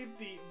 Literally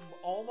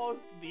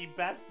almost the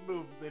best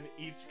moves in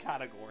each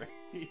category.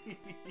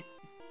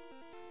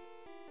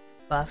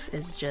 Buff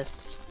is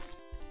just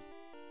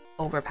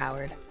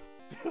overpowered.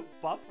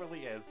 Buff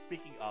really is.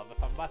 Speaking of,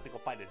 if I'm about to go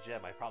find a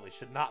gym, I probably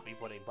should not be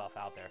putting Buff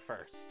out there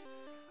first.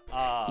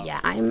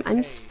 Yeah,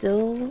 I'm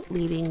still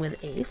leading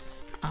with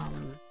Ace.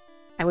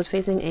 I was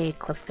facing a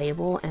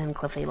Clefable, and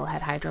Clefable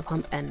had Hydro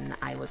Pump, and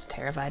I was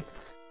terrified.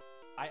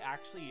 I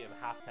actually am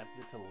half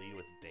tempted to lead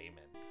with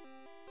Damon.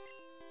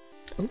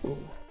 Ooh.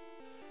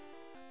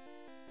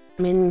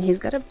 I mean, he's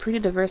got a pretty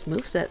diverse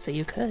moveset, so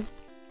you could.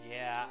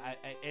 Yeah,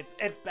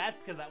 it's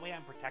best because that way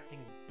I'm protecting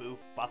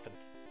Buff, and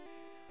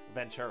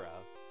Ventura.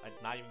 I'm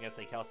not even gonna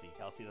say Kelsey.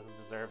 Kelsey doesn't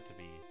deserve to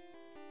be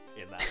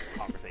in that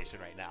conversation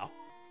right now.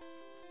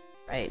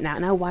 Right,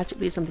 now watch it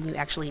be something you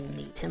actually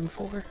need him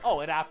for.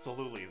 Oh, it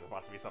absolutely is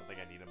about to be something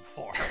I need him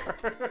for.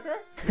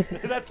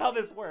 That's how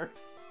this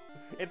works.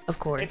 Of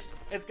course.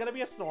 It's gonna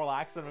be a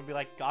Snorlax, and I'm gonna be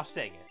like, gosh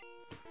dang it.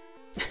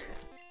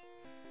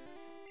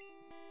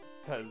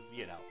 Because,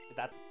 you know,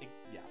 that's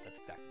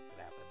exactly what's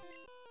gonna happen.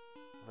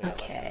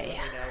 Okay.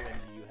 Let me know when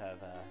you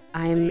have,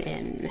 I'm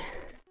in.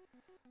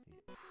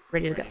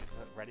 Ready to go.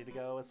 Ready to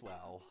go as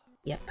well.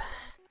 Yep.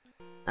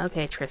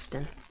 Okay,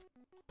 Tristan.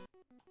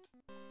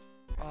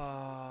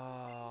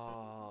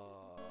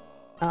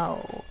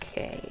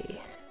 Okay.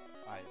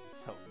 I'm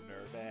so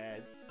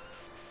nervous.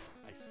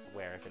 I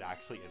swear if it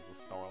actually is a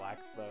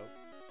Snorlax, though.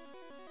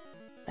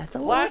 That's a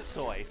loss.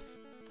 Blastoise.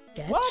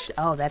 Sketch? What?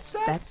 Oh, that's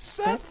Alex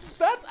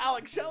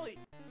Shelley.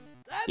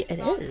 That's yeah, it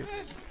not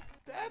is.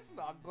 Good. That's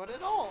not good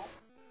at all.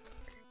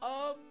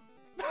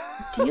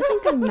 Do you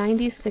think a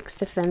 96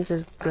 defense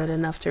is good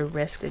enough to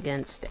risk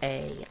against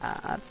a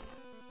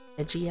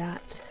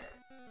Pidgeot?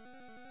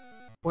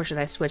 Or should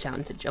I switch out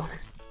into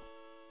Jonas?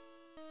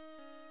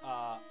 Who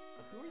are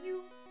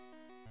you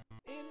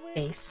in with?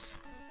 Ace.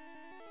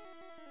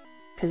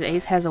 Because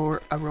Ace has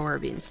Aurora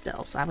Beam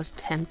still, so I was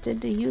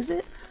tempted to use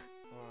it,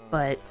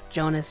 but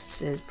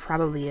Jonas is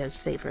probably a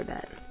safer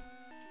bet.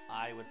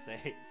 I would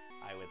say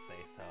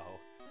so.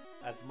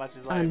 As much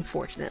as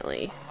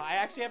Unfortunately. I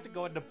actually have to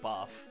go into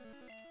buff.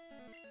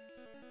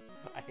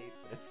 I hate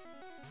this.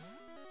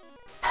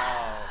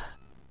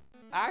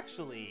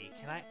 Actually,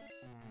 can I...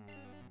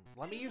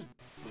 let me use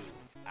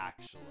Boof,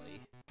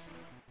 actually.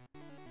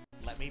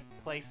 Let me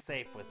play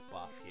safe with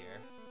buff here.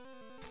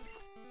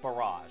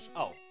 Barrage.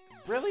 Oh,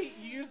 really?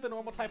 You used the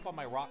normal type on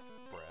my rock,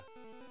 bruh.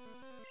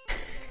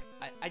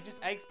 I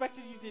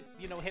expected you to,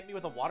 you know, hit me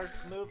with a water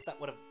move that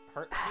would have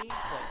hurt me,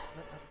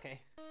 but... Okay.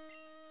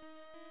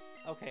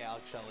 Okay,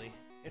 Alex Shelley.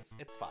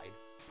 It's fine.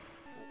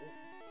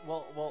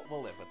 We'll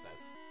live with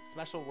this.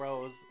 Special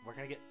Rose, we're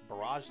gonna get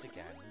barraged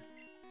again.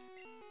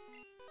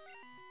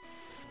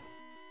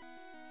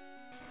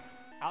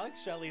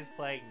 Alex Shelley is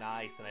playing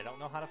nice, and I don't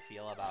know how to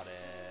feel about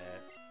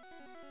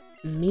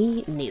it.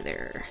 Me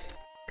neither.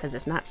 Because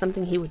it's not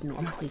something he would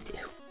normally do.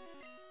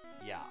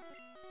 Yeah.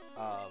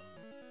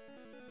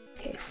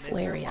 Okay,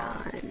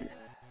 Flareon.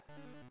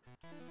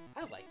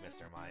 I like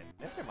Mr. Mime.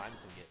 Mr. Mime's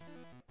gonna get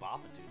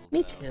Bopadoodle.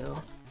 Me too.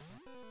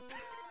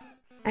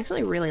 I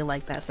actually really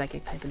like that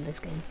psychic type in this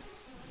game.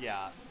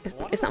 Yeah.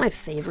 It's not my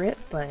favorite,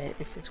 but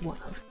it's one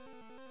of.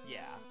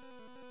 Yeah.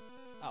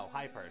 Oh,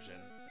 hi, Persian.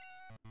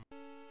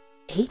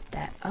 Ate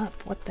that up.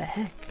 What the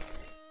heck?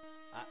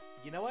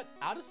 You know what?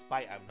 Out of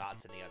spite, I'm not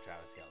sending out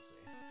Travis Kelsey.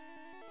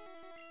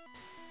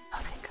 Oh,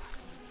 thank God.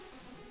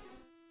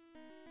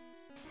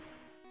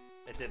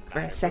 It didn't For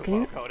matter. a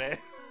second.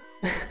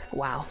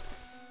 Wow.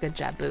 Good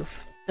job,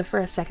 Boof. For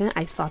a second,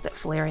 I thought that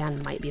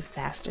Flareon might be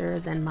faster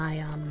than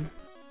my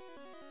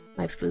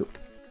Foop.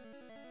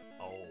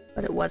 Oh.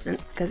 But it wasn't,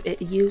 because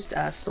it used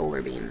a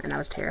Solar Beam, and I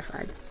was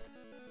terrified.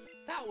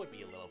 That would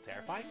be a little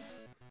terrifying.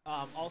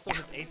 Also,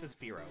 his ace is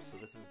Fearow, so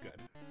this is good.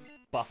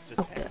 Buff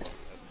just Oh, good. handles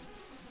this.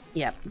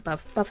 Yep,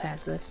 Buff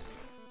has this.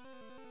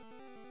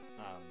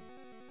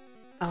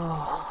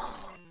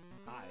 Oh,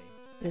 Hi.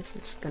 this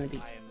is gonna be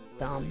I am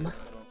dumb. in the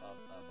middle of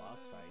a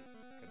boss fight,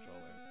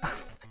 controller.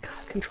 Oh my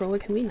God, controller,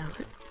 can we not?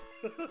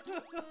 Oh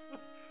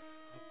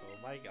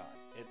my god.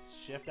 It's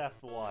Shift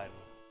F1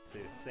 to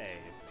save.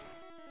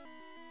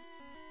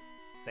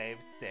 Save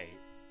state.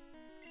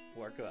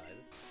 We're good.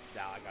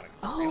 Now I gotta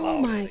Oh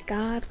reload my it.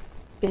 God,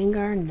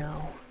 Gengar, no.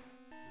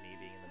 Me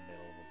being in the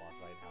middle of a boss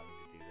fight having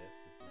to do this.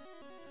 This is...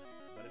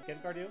 What did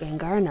Gengar do?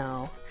 Gengar,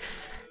 no.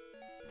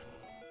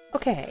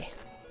 Okay,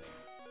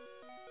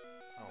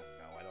 Oh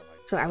no, I don't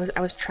like so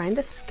I was trying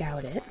to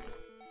scout it.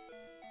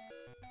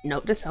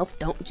 Note to self,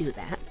 don't do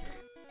that.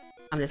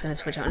 I'm just gonna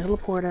switch out into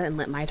Laporta and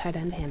let my tight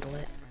end handle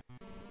it.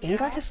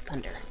 Gengar has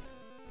Thunder.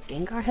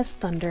 Gengar has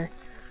Thunder,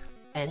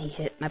 and he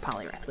hit my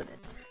Poliwrath with it.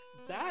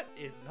 That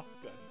is not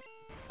good.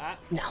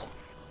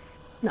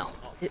 No.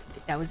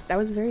 I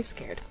was very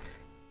scared.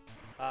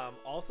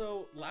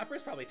 Also,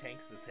 Lapras probably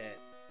tanks this hit.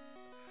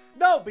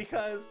 No,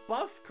 because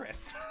buff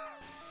crits.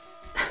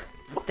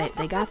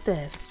 They got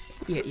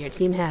this. Your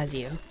team has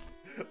you.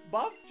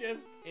 Buff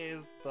just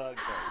is the goat.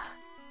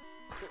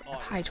 Oh,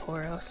 Hi,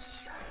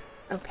 Tauros.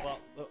 Okay. well,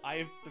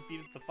 I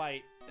defeated the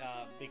fight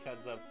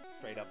because of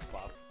straight up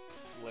buff.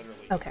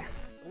 Literally. Okay.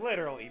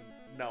 Literally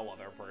no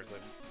other person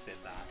did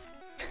that.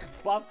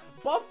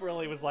 Buff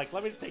really was like,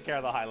 let me just take care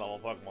of the high level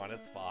Pokemon.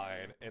 It's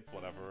fine. It's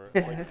whatever.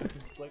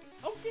 It's like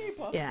okay,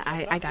 Buff. Yeah,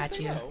 I got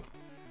you. No.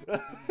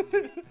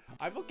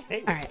 I'm okay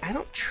with Alright, I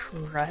don't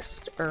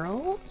trust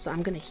Earl, so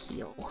I'm gonna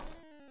heal.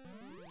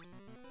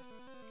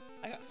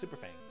 I got Super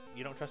Fang.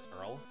 You don't trust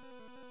Earl?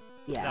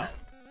 Yeah. No.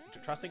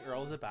 Trusting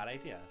Earl is a bad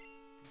idea.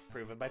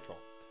 Proven by Troll.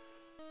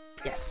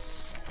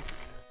 Yes.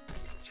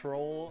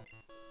 Troll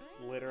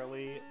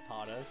literally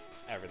taught us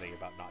everything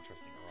about not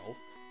trusting Earl.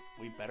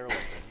 We better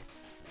listen.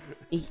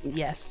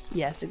 Yes,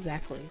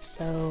 exactly.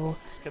 So...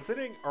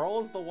 Considering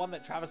Earl is the one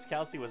that Travis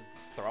Kelsey was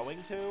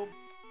throwing to,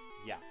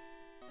 yeah.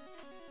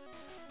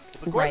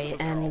 Right,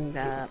 and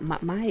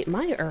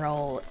my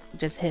Earl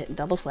just hit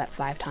Double Slap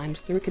 5 times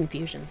through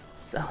confusion,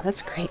 so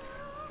that's great.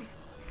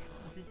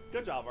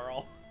 Good job,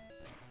 Earl.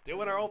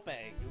 Doing Earl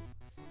things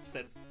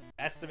since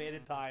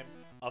estimated time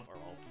of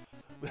Earl.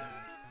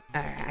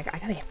 Alright, I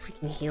gotta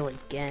freaking heal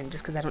again,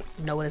 just because I don't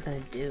know what it's gonna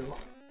do.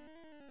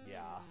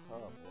 Yeah, oh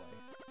boy.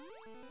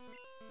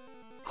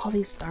 All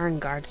these darn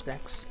guard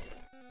specs.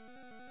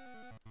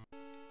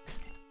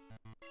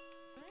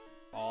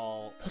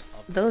 All of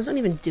Those don't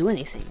even do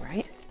anything,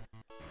 right?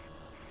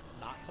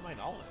 not to my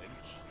knowledge.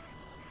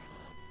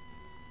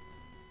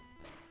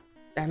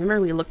 I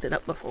remember we looked it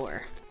up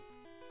before.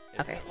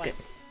 Isn't Okay, it, like,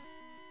 good.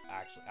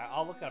 Actually,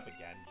 I'll look it up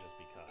again just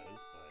because,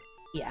 but...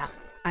 Yeah,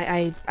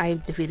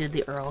 I defeated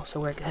the Earl, so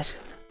we're good.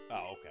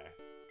 Oh, okay.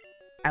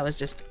 I was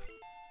just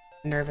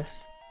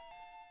nervous.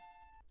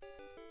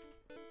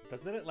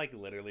 doesn't it like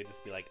literally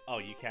just be like, oh,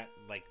 you can't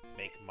like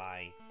make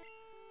my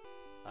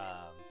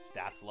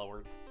stats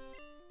lowered?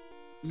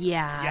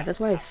 Yeah, that's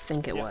what I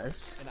think it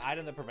was. An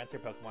item that prevents your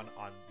Pokemon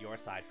on your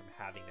side from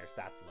having their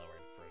stats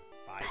lowered for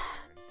 5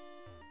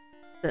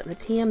 turns. The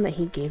TM that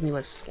he gave me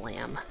was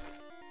Slam.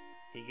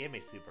 He gave me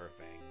Super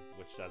Fang,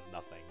 which does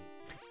nothing.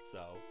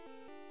 So.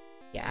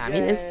 Yeah, I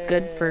mean it's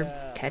good for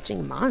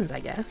catching Mons, I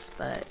guess,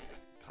 but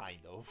kind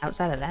of.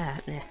 Outside of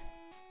that, eh.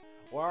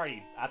 We're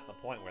already at the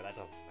point where that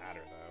doesn't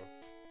matter,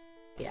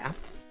 though. Yeah.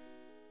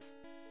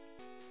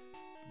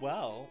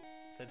 Well,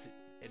 since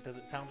it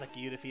sounds like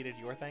you defeated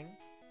your thing.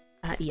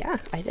 Yeah,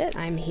 I did.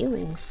 I'm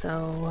healing,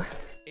 so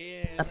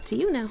up to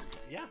you now.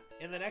 Yeah,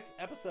 in the next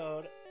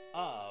episode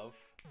of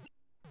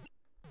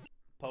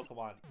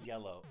Pokemon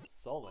Yellow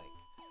Soullink,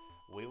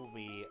 we will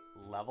be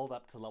leveled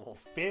up to level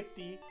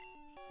 50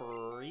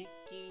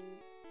 freaking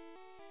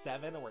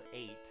 7 or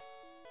 8.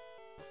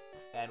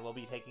 And we'll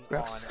be taking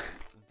on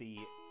the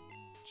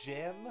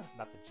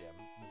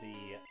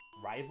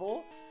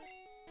rival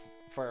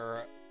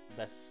for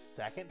the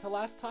second to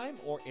last time,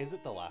 or is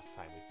it the last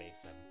time we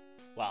face him?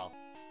 Well,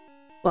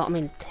 I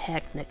mean,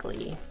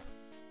 technically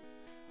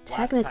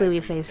we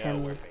face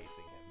him. We're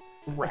facing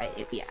him.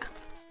 Right, yeah.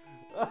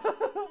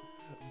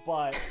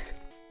 But,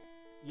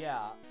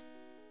 yeah.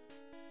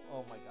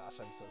 Oh my gosh,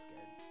 I'm so scared.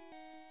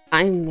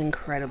 I'm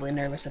incredibly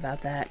nervous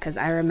about that, because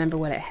I remember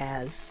what it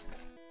has.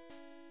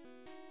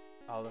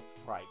 Oh, that's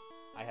right.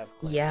 I have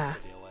Clay to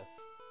deal with.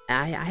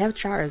 I have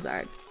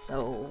Charizard,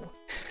 so...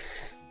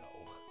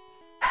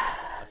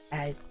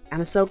 No.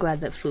 I'm so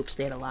glad that Foop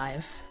stayed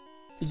alive.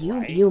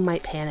 You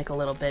might panic a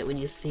little bit when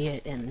you see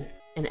it in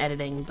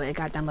editing, but it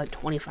got down to like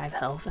 25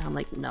 health, and I'm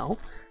like, no.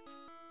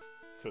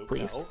 Foop,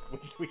 please. No.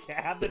 We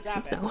can't have this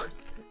happen. No.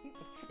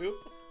 Foop.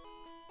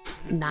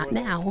 Not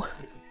now.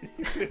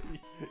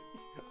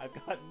 I've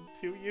gotten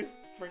too used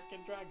to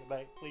freaking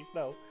Dragonite. Please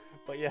no.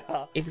 But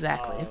yeah.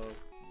 Exactly.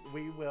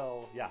 We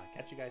will,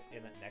 catch you guys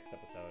in the next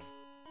episode.